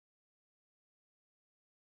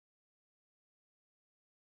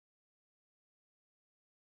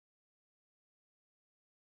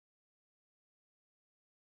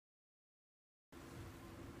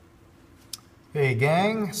Hey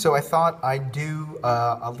gang, so I thought I'd do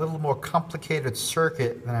a little more complicated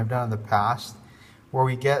circuit than I've done in the past, where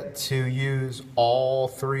we get to use all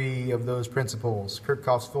three of those principles: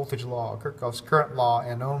 Kirchhoff's voltage law, Kirchhoff's current law,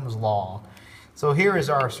 and Ohm's law. So here is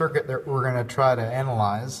our circuit that we're going to try to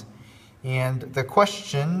analyze, and the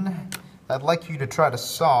question I'd like you to try to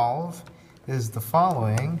solve is the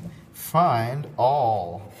following: find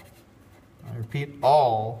all, I repeat,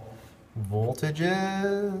 all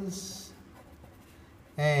voltages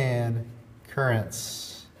and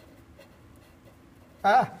currents.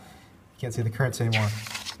 You can't see the currents anymore,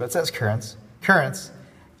 but it says currents. Currents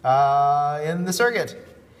in the circuit.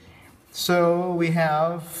 So we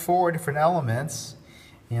have four different elements,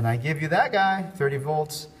 and I give you that guy, 30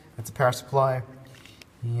 volts. That's a power supply,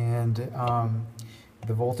 and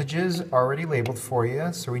the voltages are already labeled for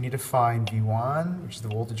you. So we need to find V1, which is the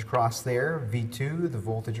voltage across there, V2, the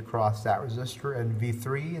voltage across that resistor, and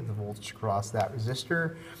V3, the voltage across that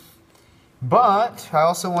resistor. But I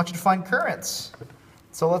also want you to find currents.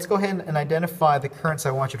 So let's go ahead and identify the currents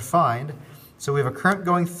I want you to find. So we have a current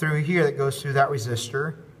going through here that goes through that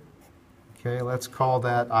resistor. Okay, let's call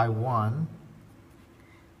that I1.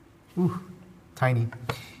 Ooh, tiny.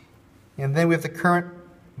 And then we have the current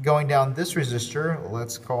going down this resistor.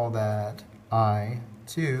 Let's call that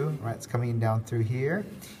I2, right? It's coming down through here.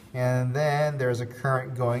 And then there's a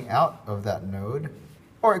current going out of that node,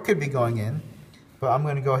 or it could be going in, but I'm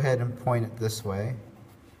going to go ahead and point it this way,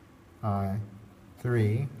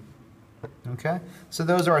 I3. Okay, so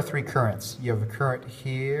those are our three currents. You have a current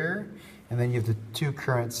here, and then you have the two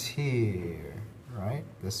currents here, right?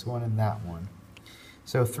 This one and that one.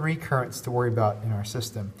 So three currents to worry about in our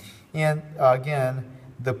system. And again,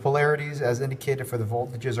 the polarities as indicated for the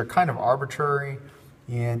voltages are kind of arbitrary,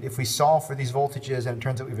 and if we solve for these voltages and it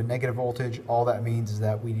turns out we have a negative voltage, all that means is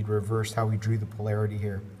that we need to reverse how we drew the polarity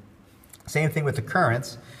here. Same thing with the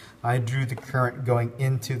currents. I drew the current going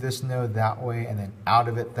into this node that way, and then out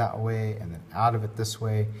of it that way, and then out of it this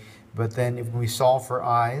way. But then if we solve for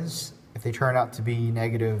I's, if they turn out to be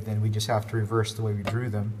negative, then we just have to reverse the way we drew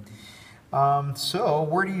them. So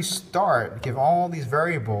where do you start? Give all these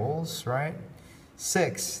variables, right?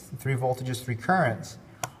 6, 3 voltages, 3 currents.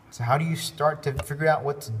 So how do you start to figure out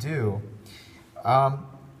what to do?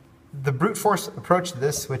 The brute force approach to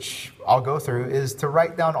this, which I'll go through, is to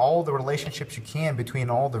write down all the relationships you can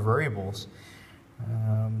between all the variables.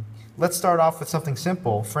 Let's start off with something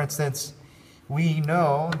simple. For instance, we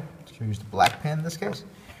know, should I use the black pen in this case?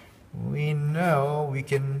 We know we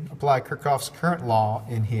can apply Kirchhoff's current law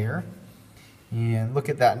in here and look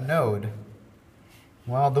at that node.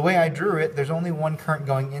 Well, the way I drew it, there's only one current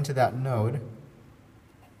going into that node,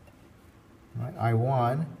 right,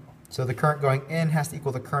 I1. So the current going in has to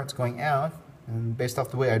equal the currents going out, and based off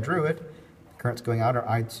the way I drew it, the currents going out are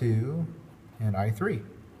I2 and I3.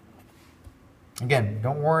 Again,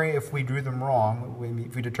 don't worry if we drew them wrong.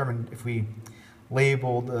 If we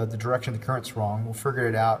labeled the direction of the currents wrong, we'll figure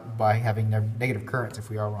it out by having negative currents if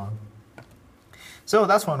we are wrong. So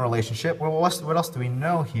that's one relationship. Well, what else do we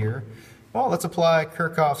know here? Well, let's apply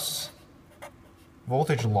Kirchhoff's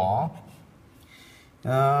voltage law.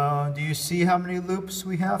 Do you see how many loops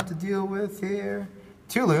we have to deal with here?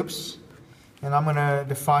 2 loops. And I'm going to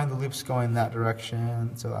define the loops going that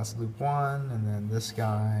direction. So that's loop 1, and then this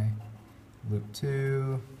guy, loop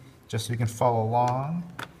 2, just so you can follow along.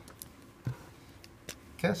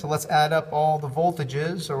 Okay, so let's add up all the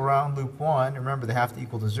voltages around loop 1. Remember, they have to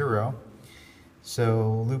equal to 0.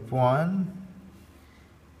 So loop 1,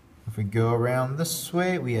 if we go around this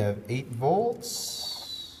way, we have 8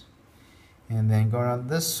 volts. And then going on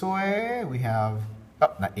this way, we have,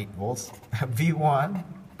 oh, not 8 volts, V1,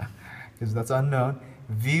 because that's unknown.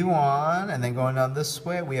 V1, and then going down this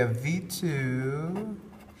way, we have V2.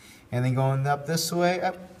 And then going up this way,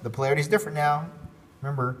 the polarity is different now.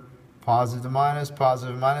 Remember, positive to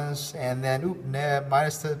minus, and then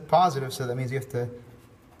minus to positive, so that means you have to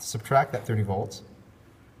subtract that 30 volts.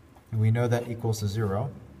 And we know that equals to 0.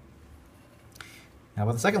 How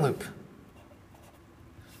about the second loop?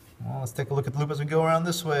 Well, let's take a look at the loop as we go around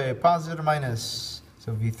this way. Positive or minus?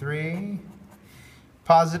 So V3.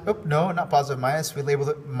 Positive, oh, no, not positive, minus. We labeled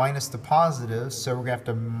it minus to positive, so we're going to have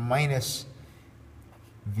to minus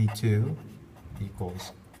V2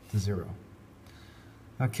 equals to 0.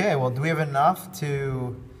 Okay, well, do we have enough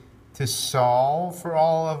to solve for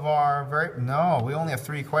all of our variables? No, we only have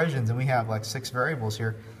 3 equations, and we have like 6 variables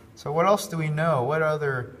here. So what else do we know? What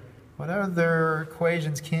other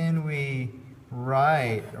equations can we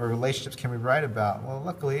write, or relationships can we write about? Well,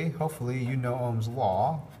 luckily, hopefully, you know Ohm's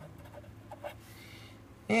law.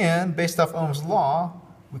 And based off Ohm's law,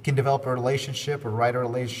 we can develop a relationship or write a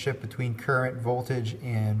relationship between current, voltage,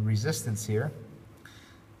 and resistance here.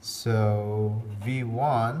 So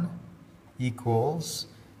V1 equals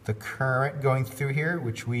the current going through here,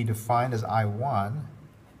 which we defined as I1,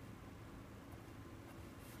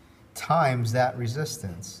 times that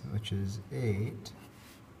resistance, which is 8.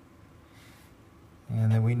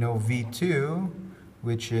 And then we know V2,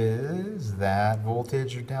 which is that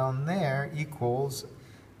voltage down there, equals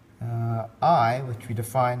I, which we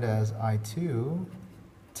defined as I2,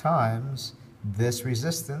 times this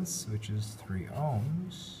resistance, which is 3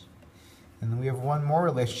 ohms. And then we have one more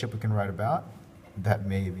relationship we can write about that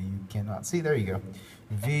maybe you cannot see. There you go.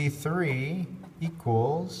 V3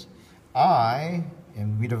 equals I,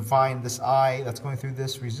 and we define this I that's going through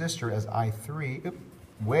this resistor as I3. Oop,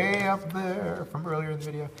 way up there from earlier in the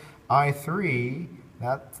video. I3,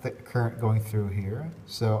 that's the current going through here.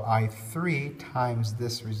 So I3 times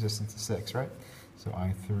this resistance is 6, right? So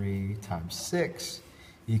I3 times 6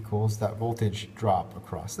 equals that voltage drop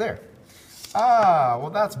across there. Ah, well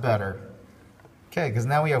that's better. Okay, because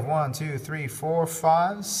now we have 1, 2, 3, 4,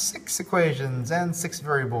 5, 6 equations and 6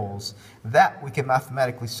 variables that we can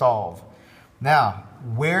mathematically solve. Now,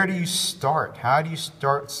 where do you start? How do you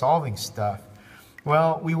start solving stuff?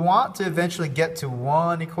 Well, we want to eventually get to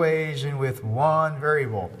one equation with one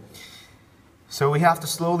variable. So we have to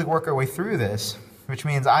slowly work our way through this, which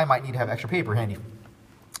means I might need to have extra paper handy.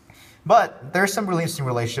 But there's some really interesting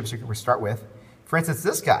relationships we can start with. For instance,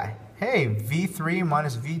 this guy. Hey, V3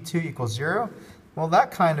 minus V2 equals 0. Well,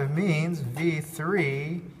 that kind of means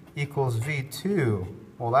V3 equals V2.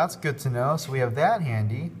 Well, that's good to know, so we have that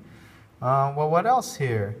handy. Well, what else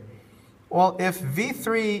here? Well, if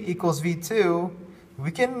V3 equals V2,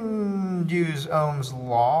 we can use Ohm's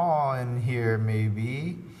law in here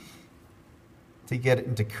maybe to get it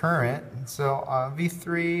into current. So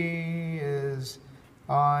V3 is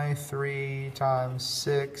I3 times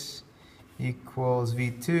 6 equals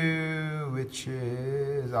V2, which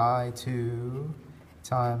is I2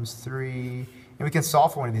 times 3. And we can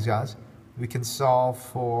solve for one of these guys. We can solve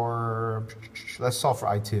for, let's solve for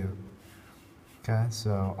I2. Okay,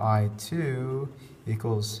 so I2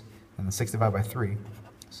 equals, and the 6 divided by 3.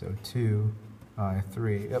 So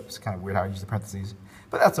 2I3. Oops, kind of weird how I use the parentheses.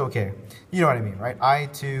 But that's okay. You know what I mean, right?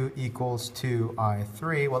 I2 equals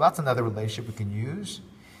 2I3. Well, that's another relationship we can use.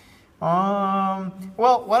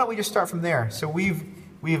 Well, why don't we just start from there? So we've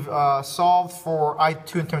solved for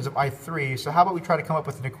I2 in terms of I3. So how about we try to come up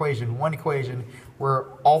with an equation, one equation, where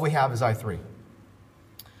all we have is I3.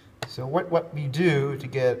 So what we do to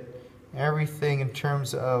get everything in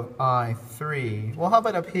terms of I3? Well, how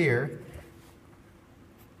about up here?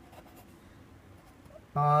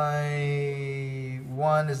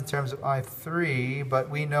 I1 is in terms of I3, but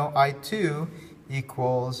we know I2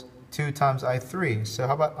 equals 2 times I3. So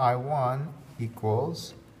how about I1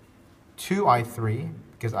 equals 2I3,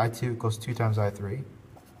 because I2 equals 2 times I3,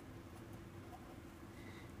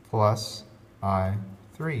 plus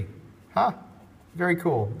I3. Huh, very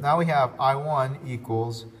cool. Now we have I1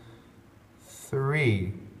 equals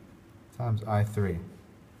 3 times I3.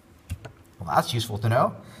 Well, that's useful to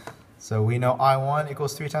know. So we know I1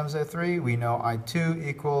 equals 3 times I3. We know I2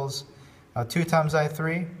 equals 2 times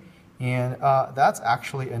I3. And that's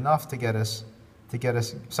actually enough to get us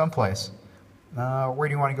someplace. Where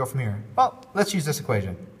do you want to go from here? Well, let's use this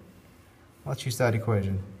equation. Let's use that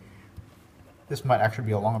equation. This might actually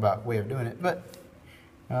be a long about way of doing it, but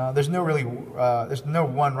there's no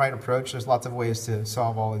one right approach. There's lots of ways to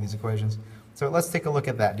solve all of these equations. So let's take a look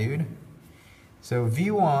at that, dude. So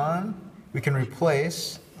V1 we can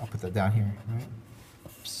replace. I'll put that down here, right?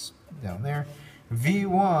 Oops, down there.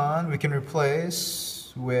 V1 we can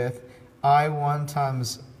replace with I1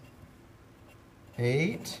 times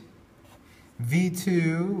 8.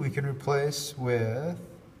 V2 we can replace with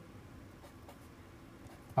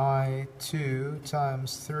I2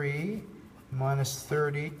 times 3 minus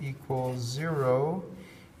 30 equals 0.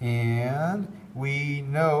 And we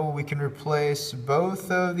know we can replace both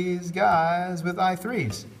of these guys with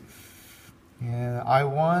I3s. And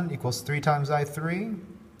I1 equals 3 times I3.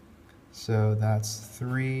 So that's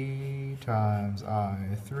 3 times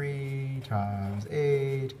I3 times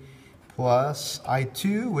 8 plus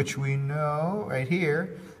I2, which we know right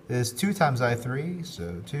here is 2 times I3.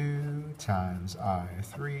 So 2 times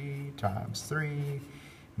I3 times 3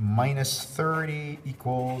 minus 30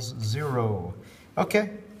 equals 0.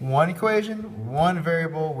 Okay, one equation, one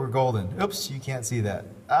variable, we're golden. Oops, you can't see that.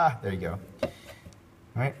 Ah, there you go. All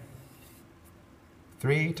right.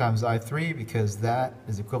 3 times I3, because that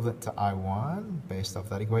is equivalent to I1 based off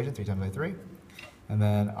that equation, 3 times I3. And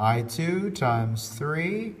then I2 times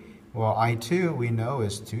 3 Well, I2 we know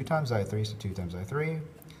is 2 times I3, so 2 times I3.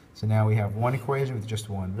 So now we have one equation with just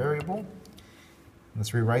one variable.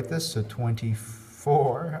 Let's rewrite this. So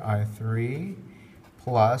 24 I3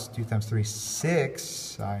 plus 2 times 3,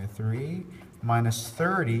 6 I3 minus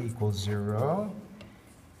 30 equals 0.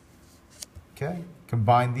 Okay,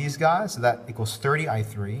 combine these guys, so that equals 30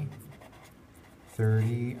 I3.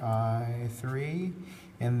 30 I3.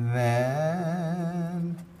 And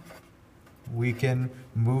then we can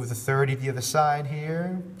move the 30 to the other side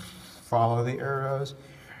here. Follow the arrows.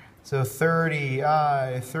 So 30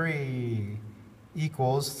 I3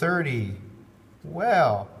 equals 30.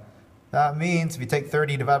 Well, that means if you take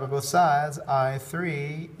 30 divided by both sides,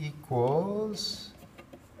 I3 equals,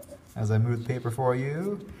 as I move the paper for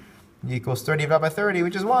you, equals 30 divided by 30,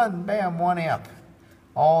 which is 1. Bam, 1 amp.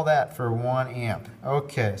 All that for 1 amp.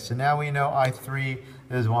 Okay, so now we know I3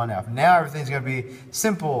 is 1 amp. Now everything's going to be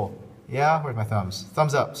simple. Yeah, where's my thumbs?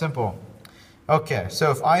 Thumbs up, simple. Okay,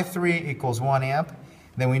 so if I3 equals 1 amp,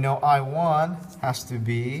 then we know I1 has to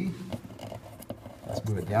be, let's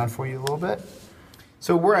move it down for you a little bit.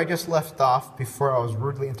 So where I just left off before I was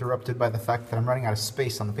rudely interrupted by the fact that I'm running out of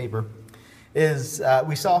space on the paper is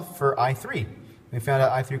we solved for I3. We found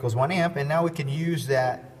out I3 equals 1 amp, and now we can use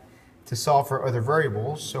that to solve for other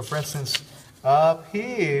variables. So for instance, up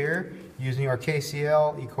here, using our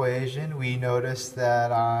KCL equation, we notice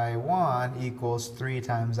that I1 equals 3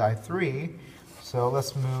 times I3. So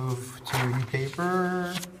let's move to new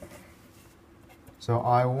paper. So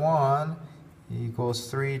I1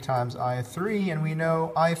 equals 3 times I3, and we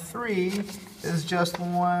know I3 is just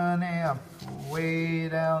 1 amp, way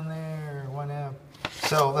down there, 1 amp.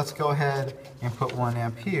 So let's go ahead and put 1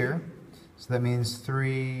 amp here. So that means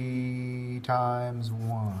 3 times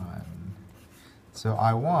 1. So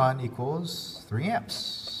I1 equals 3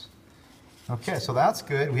 amps. Okay, so that's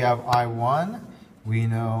good. We have I1. We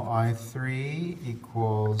know I3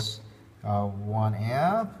 equals 1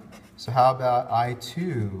 amp. So how about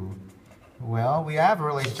I2? Well, we have a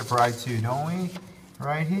relationship for I2, don't we?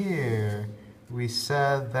 Right here. We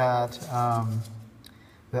said that,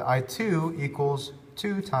 that I2 equals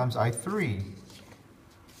 2 times I3.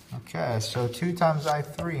 Okay, so 2 times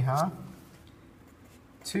I3, huh?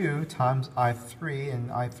 2 times I3,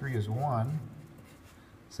 and I3 is 1.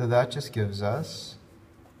 So that just gives us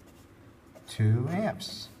 2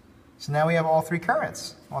 amps. So now we have all 3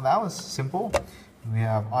 currents. Well, that was simple. We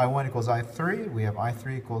have I1 equals I3, we have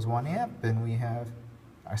I3 equals 1 amp, and we have,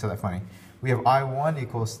 I said that funny. We have I1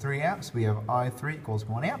 equals 3 amps, we have I3 equals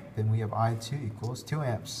 1 amp, and we have I2 equals 2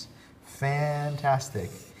 amps.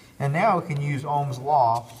 Fantastic. And now we can use Ohm's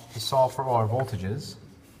law to solve for all our voltages.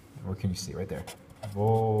 Where can you see? Right there.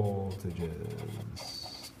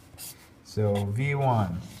 Voltages. So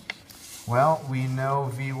V1. Well, we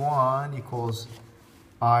know V1 equals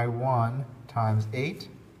I1 times 8.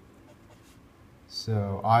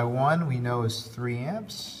 So I1 we know is 3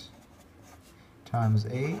 amps times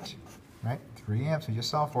 8, right? 3 amps, we just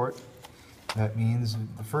solved for it. That means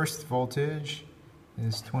the first voltage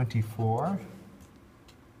is 24.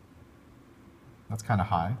 That's kind of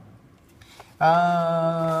high.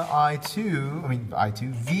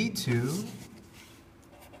 V2,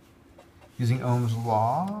 using Ohm's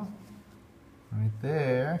law, right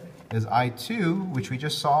there, is I2, which we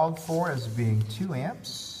just solved for as being 2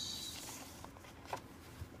 amps.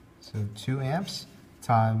 So 2 amps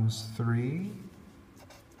times 3,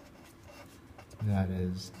 that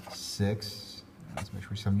is 6. Let's make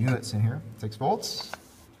sure some units in here. 6 volts.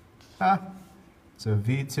 So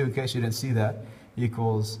V2, in case you didn't see that,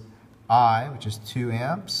 equals I, which is 2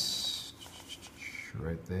 amps,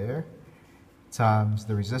 right there, times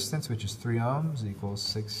the resistance, which is 3 ohms, equals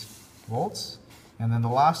 6 volts. And then the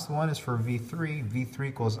last one is for V3. V3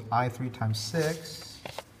 equals I3 times 6.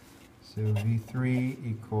 So V3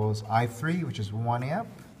 equals I3, which is 1 amp,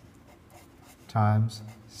 times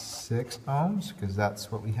 6 ohms, because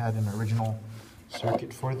that's what we had in the original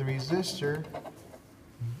circuit for the resistor,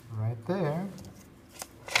 right there.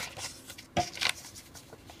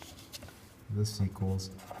 This equals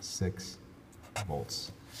 6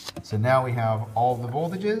 volts. So now we have all the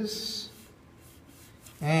voltages,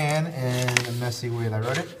 and in a messy way that I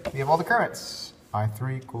wrote it, we have all the currents.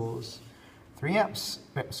 I3 equals 3 amps.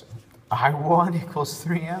 I1 equals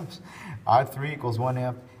 3 amps. I3 equals 1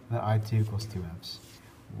 amp. And then I2 equals 2 amps.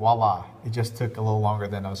 Voila. It just took a little longer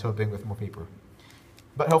than I was hoping with more paper.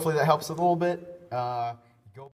 But hopefully that helps a little bit.